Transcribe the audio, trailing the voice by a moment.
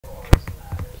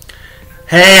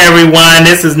Hey everyone,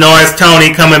 this is Norris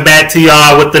Tony coming back to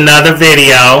y'all with another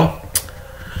video.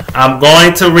 I'm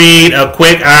going to read a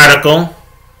quick article.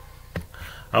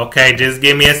 Okay, just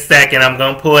give me a second. I'm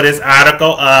going to pull this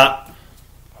article up.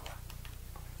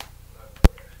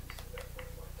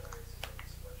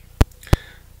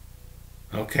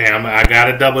 Okay, I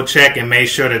got to double check and make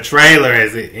sure the trailer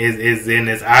is in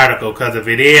this article, because if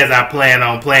it is, I plan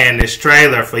on playing this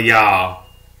trailer for y'all.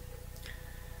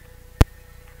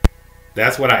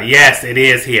 That's what yes, it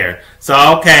is here.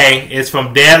 So, okay, it's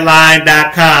from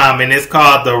Deadline.com, and it's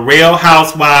called The Real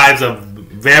Housewives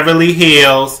of Beverly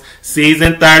Hills,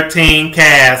 Season 13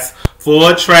 cast,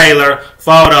 full trailer,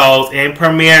 photos, and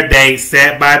premiere date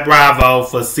set by Bravo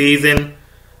for season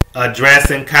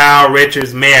addressing Kyle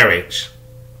Richards' marriage.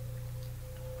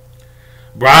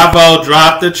 Bravo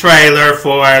dropped the trailer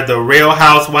for The Real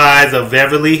Housewives of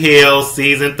Beverly Hills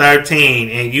Season 13,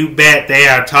 and you bet they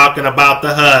are talking about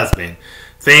the husband.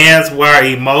 Fans were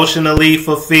emotionally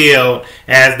fulfilled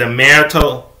as the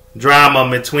marital drama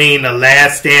between the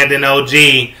last standing OG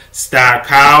star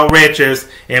Kyle Richards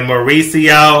and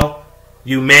Mauricio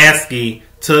Umansky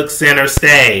took center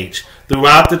stage.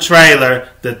 Throughout the trailer,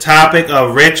 the topic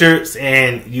of Richards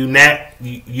and Umansky's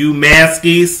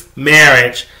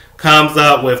marriage comes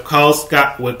up with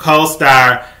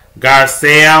co-star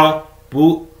Garcelle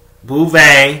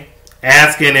Bouvet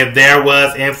asking if there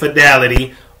was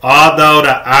infidelity, although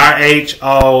the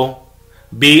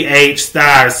RHOBH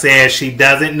star says she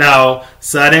doesn't know.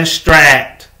 Sudden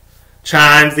Strat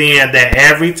chimes in that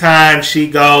every time she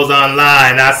goes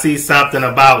online, I see something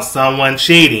about someone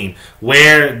cheating.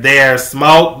 Where there's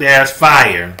smoke, there's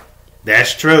fire.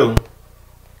 That's true.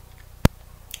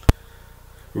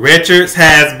 Richards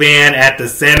has been at the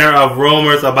center of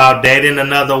rumors about dating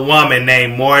another woman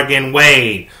named Morgan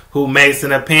Wade, who makes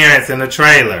an appearance in the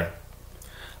trailer.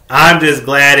 I'm just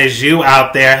glad as you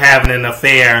out there having an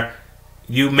affair,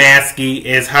 Umansky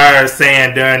is heard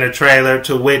saying during the trailer,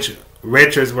 to which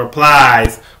Richards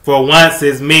replies, "For once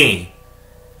it's me."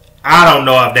 I don't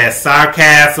know if that's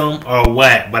sarcasm or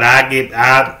what, but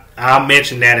I'll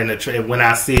mention that when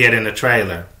I see it in the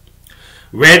trailer.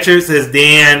 Richards is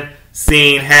then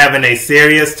seen having a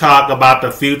serious talk about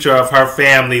the future of her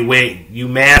family with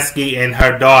Umansky and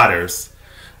her daughters.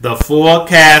 The full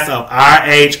cast of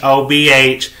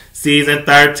RHOBH Season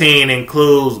 13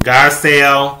 includes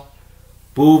Garcelle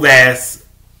Bouvet,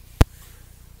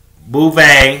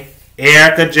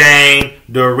 Erica Jane,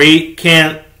 Dorit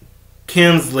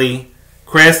Kinsley,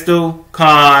 Crystal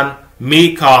Kahn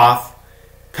Meekoff,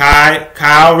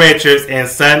 Kyle Richards, and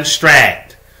Sutton Strat.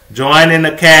 Joining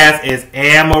the cast is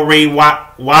Anne-Marie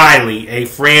Wiley, a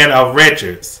friend of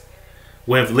Richards.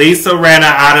 With Lisa Rinna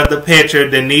out of the picture,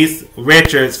 Denise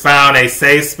Richards found a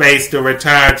safe space to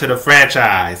return to the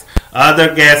franchise.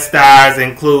 Other guest stars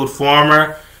include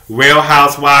former Real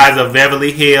Housewives of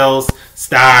Beverly Hills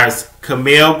stars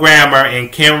Camille Grammer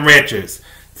and Kim Richards,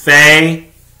 Faye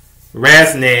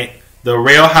Resnick, the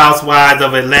Real Housewives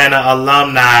of Atlanta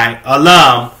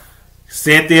alum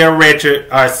Cynthia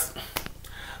Richards,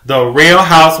 the Real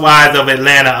Housewives of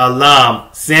Atlanta alum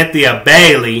Cynthia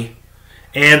Bailey,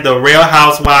 and the Real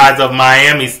Housewives of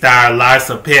Miami star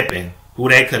Larsa Pippen, who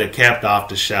they could have kept off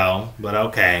the show, but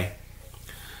okay.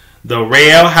 The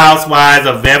Real Housewives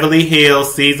of Beverly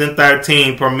Hills Season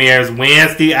 13 premieres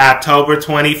Wednesday, October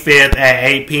 25th at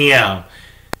 8 p.m.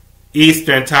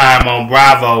 Eastern Time on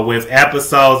Bravo, with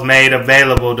episodes made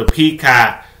available to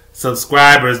Peacock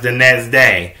subscribers the next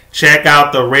day. Check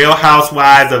out the Real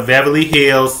Housewives of Beverly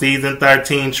Hills Season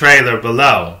 13 trailer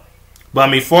below.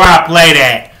 But before I play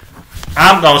that,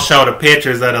 I'm going to show the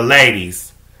pictures of the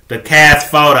ladies. The cast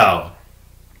photo.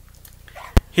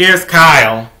 Here's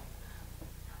Kyle.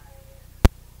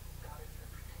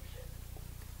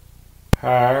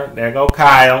 Her. There go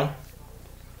Kyle.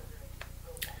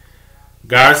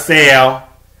 Garcelle.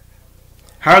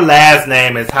 Her last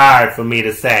name is hard for me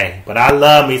to say, but I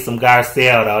love me some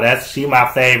Garcelle though. She my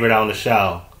favorite on the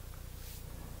show.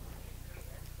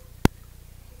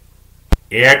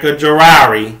 Erica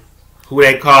Girari, who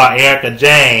they call Erica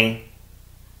Jane.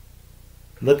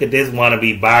 Look at this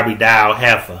wannabe Barbie doll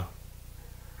heifer.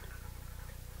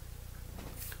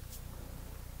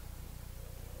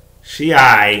 She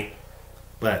alright.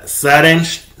 But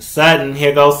Sutton,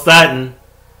 here goes Sutton.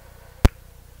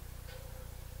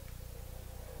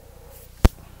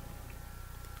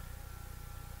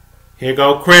 Here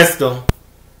go Crystal.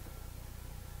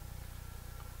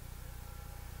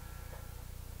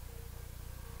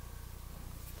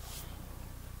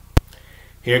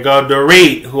 Here go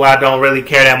Dorit, who I don't really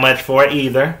care that much for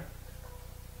either.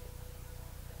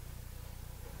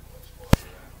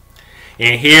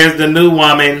 And here's the new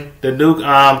woman, the new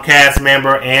cast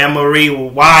member, Anne Marie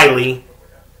Wiley.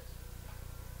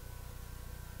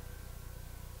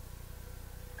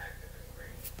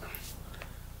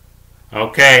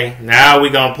 Okay, now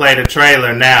we're going to play the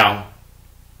trailer now.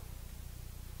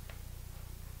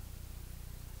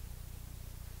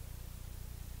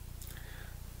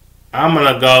 I'm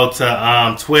going to go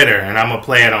to Twitter, and I'm going to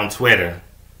play it on Twitter.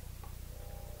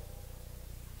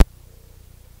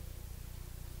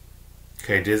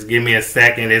 Okay, just give me a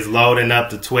second. It's loading up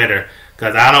to Twitter,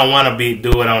 because I don't want to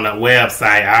do it on the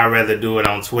website. I'd rather do it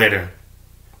on Twitter.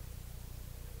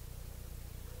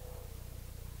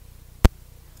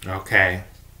 Okay.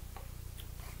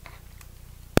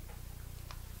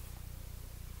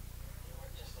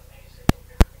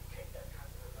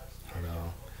 Hold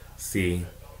on. See.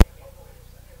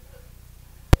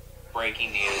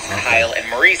 Breaking news, Kyle and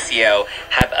Mauricio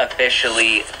have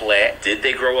officially split. Did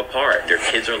they grow apart? Their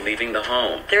kids are leaving the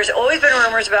home. There's always been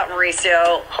rumors about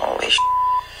Mauricio. Holy sh**.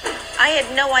 I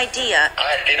had no idea. I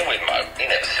had dinner with Mom. We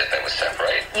never said they were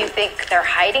separate. You think they're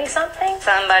hiding something?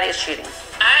 Somebody's cheating.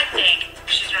 I think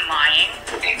she's lying.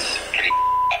 It's pretty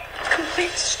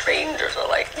Complete strangers are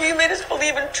like, you made us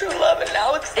believe in true love, and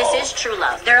now it's This is true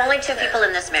love. There are only two people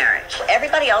in this marriage.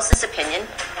 Everybody else's opinion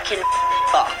can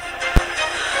off.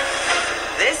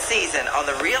 This season on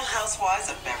The Real Housewives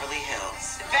of Beverly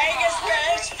Hills. Vegas,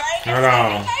 bitch! Vegas! Hold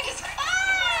on. Vegas!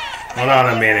 Hold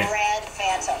on a minute. Red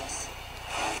Phantoms.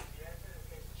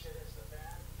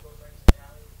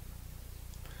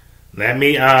 Let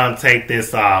me take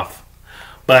this off.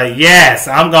 But yes,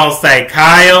 I'm going to say,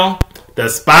 Kyle, the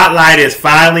spotlight is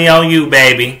finally on you,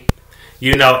 baby.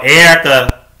 You know,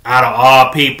 Erica, out of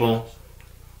all people,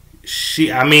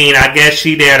 I guess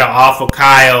she there to offer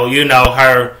Kyle, you know,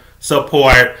 her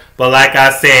support. But like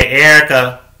I said,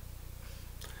 Erica,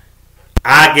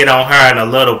 I get on her in a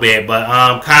little bit.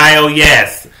 But Kyle,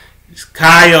 yes.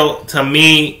 Kyle, to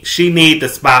me, she need the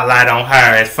spotlight on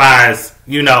her as far as,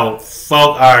 you know, as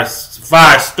far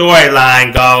as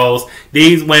storyline goes.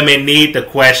 These women need to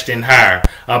question her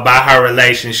about her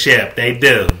relationship. They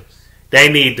do. They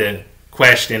need to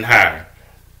question her.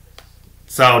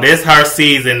 So this her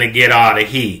season to get all the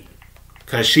heat.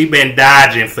 Because she been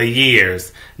dodging for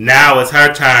years. Now it's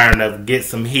her turn to get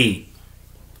some heat.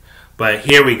 But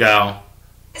here we go.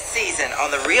 This season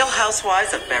on The Real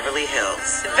Housewives of Beverly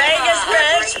Hills. Vegas,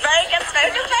 bitch! Vegas,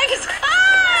 Vegas, Vegas!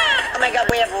 Ah! Oh my god,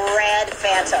 we have red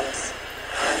Phantoms.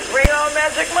 Bring on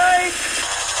Magic Mike!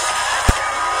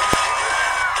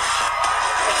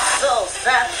 So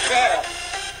sad.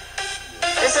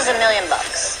 This is $1 million.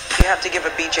 You have to give a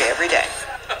BJ every day.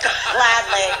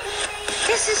 Gladly.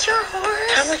 This is your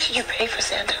horse. How much did you pay for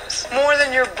Santos? More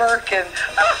than your Birkin. Do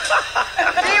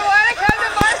you want to come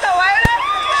to Barcelona?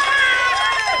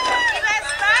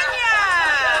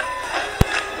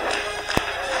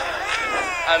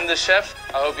 I'm the chef.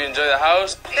 I hope you enjoy the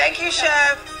house. Thank you,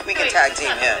 Chef. We can tag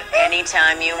team him.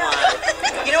 Anytime you want.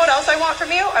 You know what else I want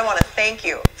from you? I want to thank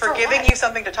you for giving you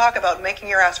something to talk about and making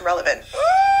your ass relevant.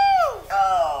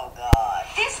 Oh, God.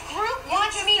 This group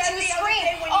wants me to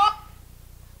scream.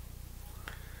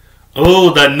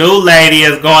 Ooh, the new lady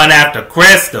is going after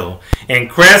Crystal. And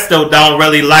Crystal don't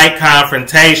really like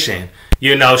confrontation.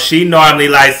 You know, she normally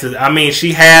likes to,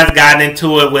 she has gotten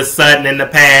into it with Sutton in the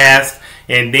past.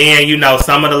 And then, you know,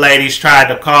 some of the ladies tried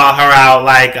to call her out,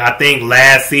 like, I think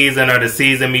last season or the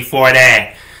season before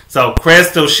that. So,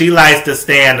 Crystal, she likes to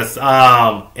stay in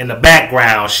the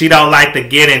background. She don't like to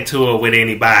get into it with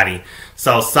anybody.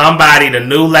 So, the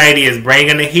new lady is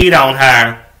bringing the heat on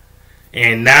her.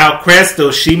 And now,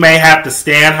 Crystal, she may have to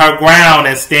stand her ground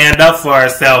and stand up for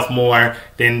herself more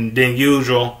than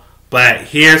usual. But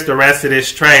here's the rest of this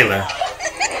trailer.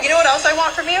 You know what else I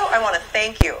want from you? I want to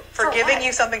thank you for giving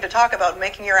you something to talk about and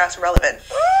making your ass relevant.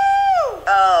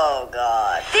 Oh,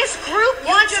 God. This group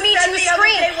wants me to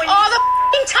scream all the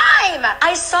time.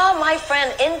 I saw my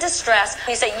friend in distress.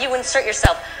 He said, you insert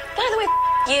yourself. By the way,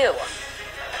 you.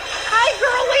 Hi,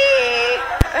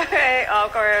 girlie. Hey,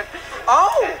 awkward.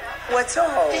 Oh, what's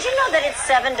up? Did you know that it's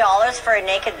 $7 for a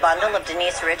naked bundle of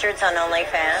Denise Richards on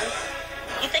OnlyFans?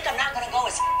 You think I'm not going to go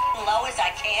as low as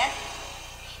I can?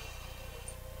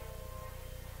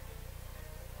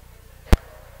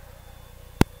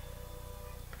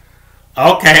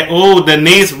 Okay, ooh,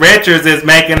 Denise Richards is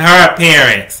making her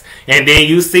appearance. And then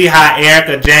you see how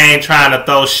Erica Jane trying to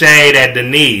throw shade at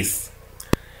Denise.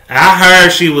 I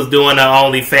heard she was doing her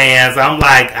OnlyFans. I'm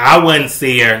like, I wouldn't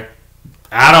see her.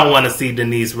 I don't want to see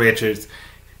Denise Richards.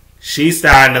 She's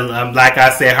starting to, like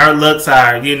I said, her looks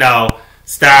are, you know,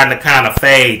 starting to kind of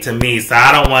fade to me, so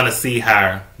I don't want to see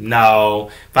her.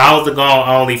 No. If I was to go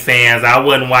on OnlyFans, I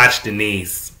wouldn't watch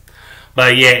Denise.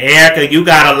 But yeah, Erica, you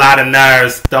got a lot of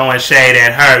nerves throwing shade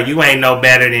at her. You ain't no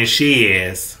better than she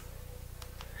is.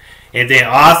 And then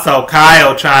also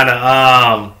Kyle trying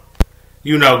to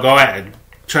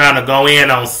trying to go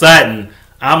in on Sutton.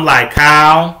 I'm like,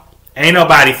 Kyle, ain't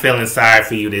nobody feeling sorry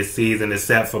for you this season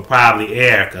except for probably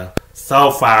Erica.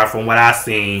 So far from what I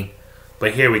seen.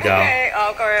 But here we go. Okay,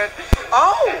 oh, go ahead.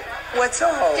 Oh, what's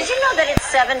up? Did you know that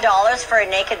it's $7 for a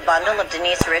naked bundle of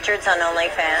Denise Richards on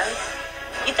OnlyFans?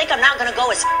 You think I'm not going to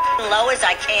go as low as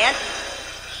I can?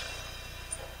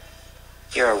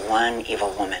 You're one evil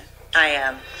woman. I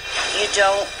am. You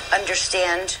don't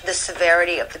understand the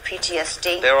severity of the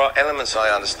PTSD? There are elements I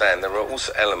understand. There are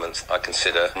also elements I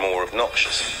consider more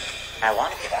obnoxious. I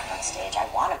want to be back on stage. I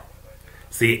want to.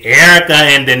 See, Erica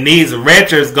and Denise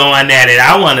Richards going at it.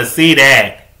 I want to see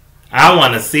that. I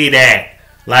want to see that.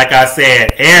 Like I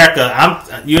said,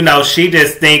 Erica, she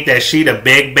just think that she the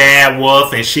big bad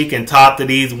wolf and she can talk to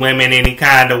these women any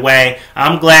kind of way.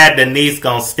 I'm glad Denise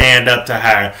gonna stand up to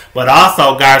her. But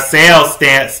also Garcelle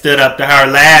stood up to her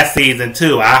last season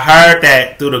too. I heard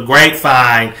that through the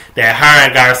grapevine that her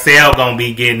and Garcelle gonna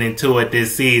be getting into it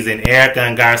this season. Erica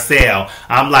and Garcelle.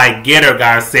 I'm like, get her,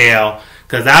 Garcelle.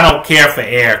 Because I don't care for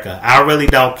Erica. I really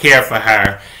don't care for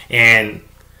her. And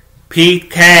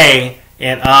PK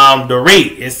and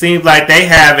Dorit, it seems like they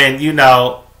having,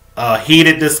 a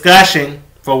heated discussion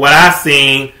for what I've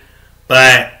seen.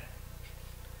 But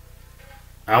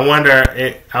I wonder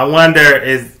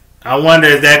is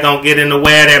that gonna get in the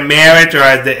way of their marriage, or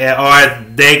are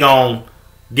they gonna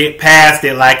get past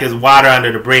it like it's water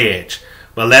under the bridge?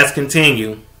 But let's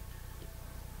continue.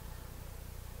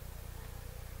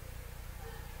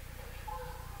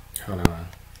 Hold on.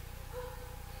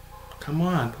 Come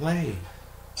on, play.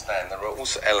 There are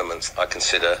also elements I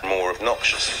consider more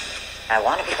obnoxious. I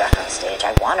want to be back on stage.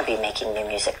 I want to be making new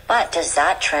music. But does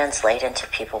that translate into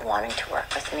people wanting to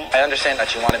work with me? I understand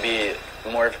that you want to be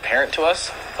more of a parent to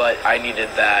us, but I needed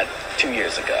that 2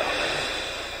 years ago.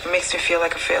 It makes me feel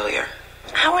like a failure.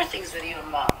 How are things with you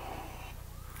and Mom?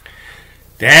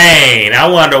 Dang, I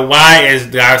wonder why is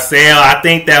Garcelle, I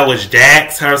think that was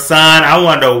Jax, her son. I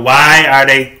wonder why are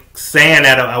they saying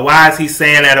that, why is he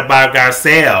saying that about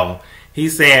Garcelle?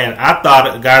 He's saying, I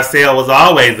thought Garcelle was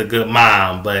always a good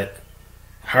mom, but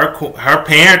her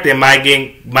parenting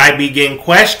might be getting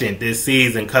questioned this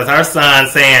season because her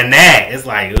son's saying that. It's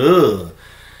like, ugh.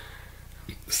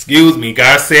 Excuse me,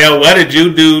 Garcelle, what did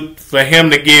you do for him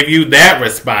to give you that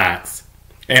response?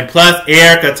 And plus,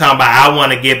 Erica talking about, I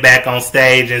want to get back on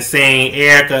stage and sing.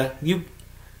 Erica,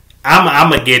 I'm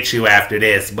going to get you after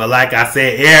this. But like I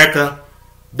said, Erica,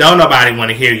 don't nobody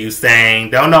want to hear you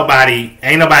sing. Ain't nobody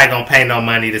going to pay no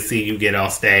money to see you get on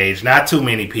stage. Not too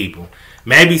many people.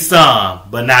 Maybe some,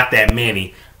 but not that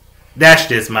many. That's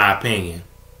just my opinion.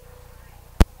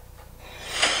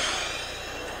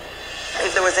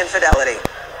 If there was infidelity,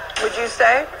 would you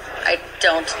say? I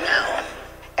don't know.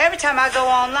 Every time I go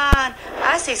online,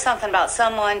 I see something about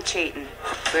someone cheating.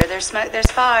 Where there's smoke,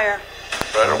 there's fire.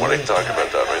 I don't want to talk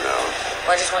about that right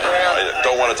now. I just want you to know. I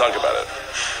don't want to talk about it.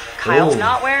 Kyle's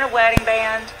not wearing a wedding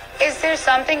band. Is there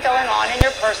something going on in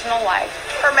your personal life?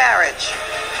 Her marriage.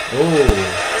 Ooh.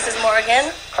 This is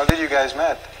Morgan. How did you guys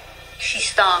met? She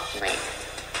stalked me.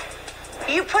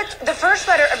 You put the first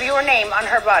letter of your name on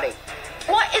her body.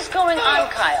 What is going on,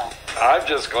 Kyle? I'm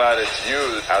just glad it's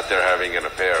you out there having an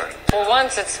affair. For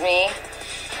once, it's me.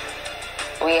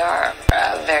 We are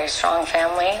a very strong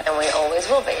family, and we always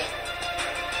will be.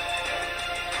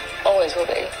 Always will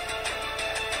be.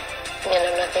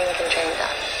 Nothing can change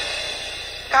that.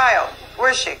 Kyle,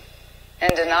 where's she?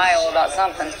 In denial about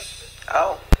something.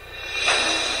 Oh.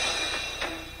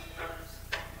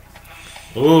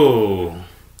 Ooh.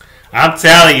 I'm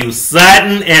telling you,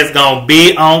 Sutton is going to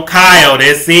be on Kyle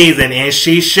this season, and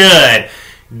she should.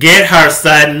 Get her,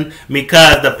 Sutton,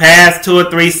 because the past 2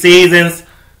 or 3 seasons,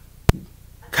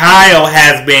 Kyle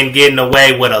has been getting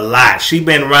away with a lot. She's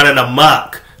been running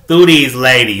amok through these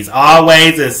ladies,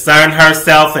 always inserting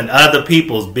herself in other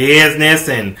people's business,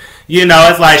 and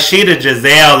it's like she the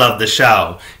Giselle of the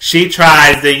show. She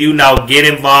tries to, get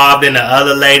involved in the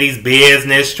other ladies'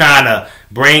 business, trying to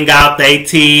bring out their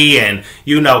tea and,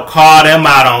 call them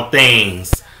out on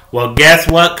things. Well, guess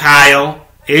what, Kyle?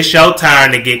 It's your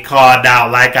turn to get called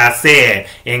out, like I said.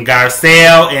 And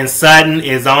Garcelle and Sutton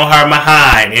is on her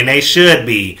behind, and they should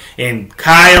be. And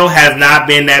Kyle has not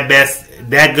been that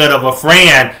good of a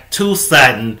friend to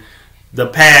Sutton the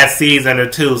past season or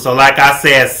 2. So like I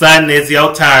said, Sutton, it's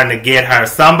your turn to get her.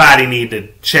 Somebody need to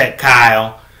check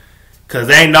Kyle. Because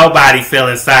ain't nobody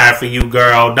feeling sorry for you,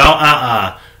 girl.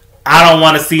 I don't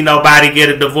want to see nobody get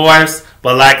a divorce.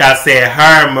 But like I said,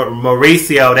 her and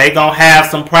Mauricio, they going to have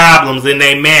some problems in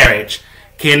their marriage.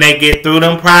 Can they get through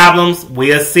them problems?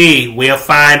 We'll see. We'll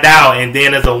find out. And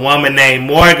then there's a woman named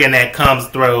Morgan that comes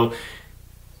through.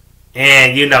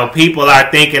 And, you know, people are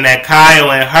thinking that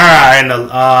Kyle and her are in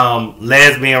a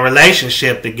lesbian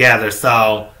relationship together.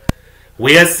 So,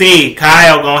 we'll see.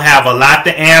 Kyle gonna have a lot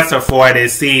to answer for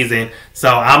this season. So,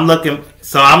 I'm looking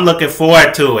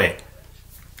forward to it.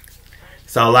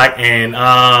 So,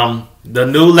 the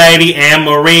new lady, Anne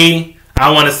Marie,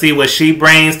 I want to see what she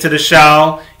brings to the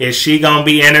show. Is she gonna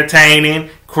be entertaining?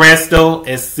 Crystal,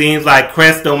 it seems like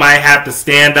Crystal might have to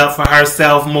stand up for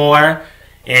herself more.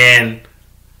 And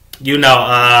you know,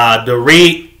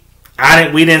 Dorit,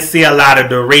 we didn't see a lot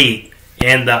of Dorit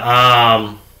in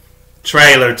the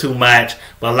trailer too much.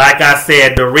 But like I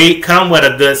said, Dorit come with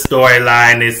a good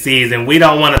storyline this season. We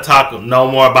don't want to talk no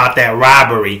more about that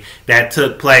robbery that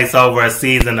took place over a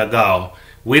season ago.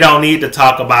 We don't need to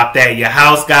talk about that. Your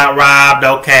house got robbed,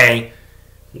 okay.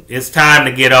 It's time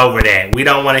to get over that. We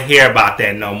don't want to hear about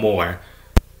that no more.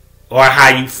 Or how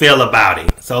you feel about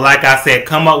it. So like I said,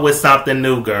 come up with something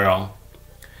new, girl.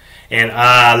 And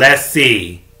let's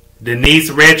see.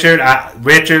 Denise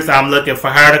Richards, I'm looking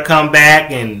for her to come back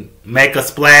and make a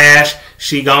splash.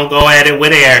 She gonna go at it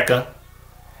with Erica.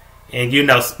 And you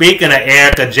know, speaking of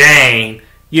Erica Jane,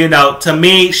 you know, to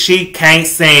me, she can't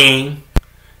sing.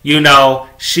 You know,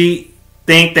 she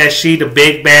think that she the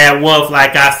big bad wolf,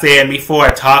 like I said before,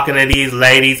 talking to these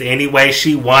ladies any way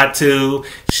she want to.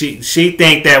 She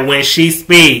think that when she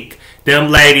speak,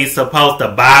 them ladies supposed to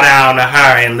bow down to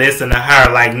her and listen to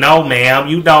her. Like, no, ma'am,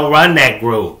 you don't run that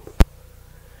group.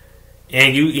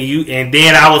 And and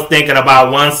then I was thinking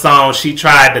about one song she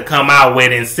tried to come out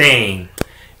with and sing.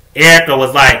 Erica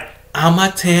was like, I'm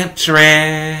a temptress,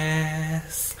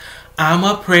 I'm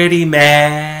a pretty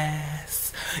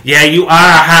mess. Yeah, you are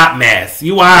a hot mess.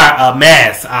 You are a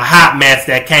mess, a hot mess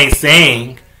that can't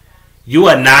sing. You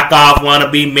a knockoff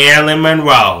wannabe Marilyn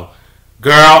Monroe.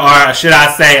 Girl, or should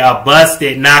I say a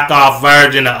busted knockoff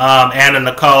version of Anna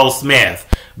Nicole Smith.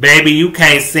 Baby, you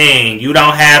can't sing. You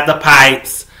don't have the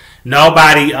pipes.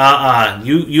 Nobody,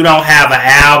 You don't have an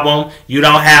album. You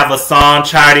don't have a song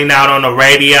charting out on the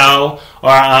radio or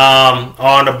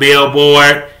on the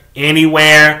billboard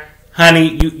anywhere.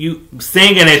 Honey, you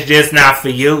singing is just not for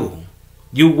you.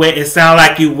 It sounds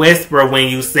like you whisper when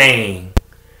you sing.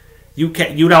 You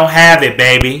don't have it,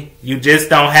 baby. You just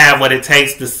don't have what it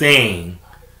takes to sing.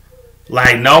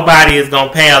 Like, nobody is going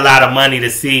to pay a lot of money to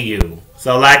see you.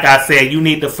 So like I said, you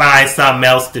need to find something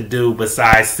else to do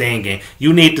besides singing.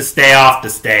 You need to stay off the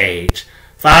stage.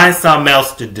 Find something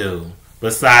else to do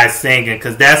besides singing,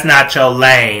 because that's not your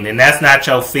lane and that's not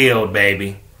your field,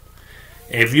 baby.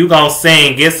 If you going to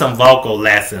sing, get some vocal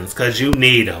lessons, because you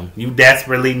need them. You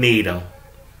desperately need them.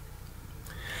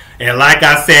 And like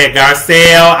I said,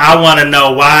 Garcelle, I want to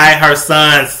know why her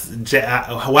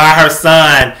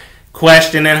son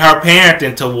questioning her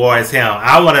parenting towards him.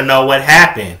 I want to know what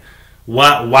happened.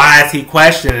 Why is he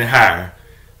questioning her?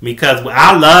 Because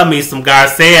I love me some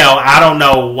Garcelle. I don't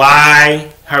know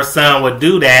why her son would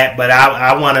do that, but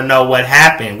I want to know what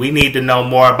happened. We need to know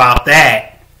more about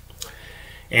that.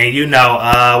 And you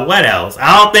know, what else?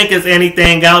 I don't think there's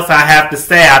anything else I have to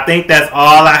say. I think that's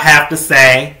all I have to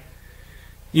say.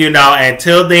 You know,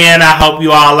 until then, I hope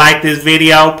you all like this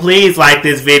video. Please like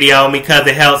this video because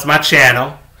it helps my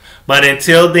channel. But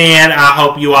until then, I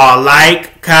hope you all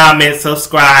like, comment,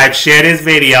 subscribe, share this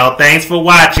video. Thanks for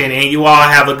watching, and you all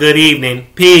have a good evening.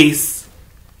 Peace.